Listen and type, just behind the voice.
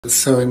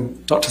So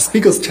in Dr.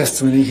 Spiegel's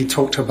testimony, he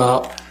talked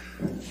about,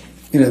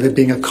 there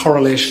being a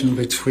correlation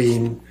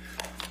between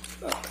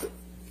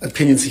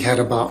opinions he had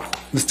about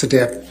Mr.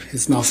 Depp,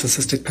 his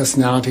narcissistic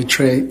personality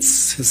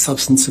traits, his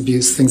substance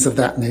abuse, things of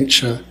that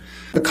nature.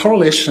 The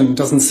correlation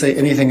doesn't say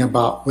anything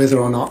about whether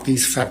or not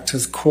these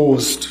factors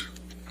caused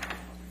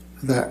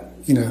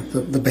that,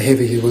 the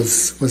behavior he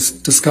was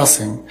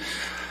discussing.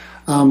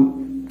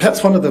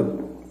 Perhaps one of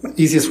the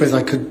easiest ways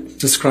I could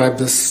describe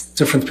this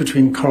difference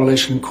between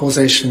correlation and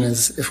causation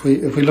is if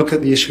we look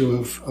at the issue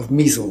of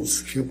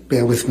measles, if you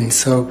bear with me.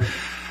 So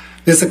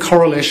there's a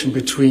correlation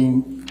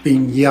between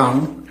being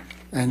young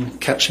and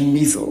catching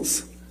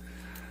measles.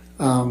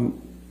 Now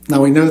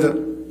we know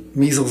that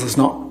measles is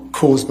not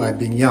caused by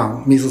being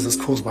young. Measles is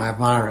caused by a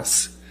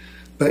virus.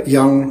 But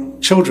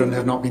young children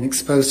have not been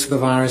exposed to the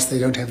virus. They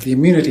don't have the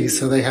immunity,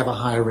 so they have a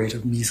higher rate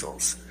of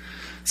measles.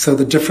 So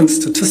the difference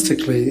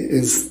statistically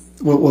is,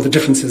 the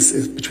difference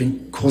is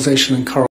between causation and correlation.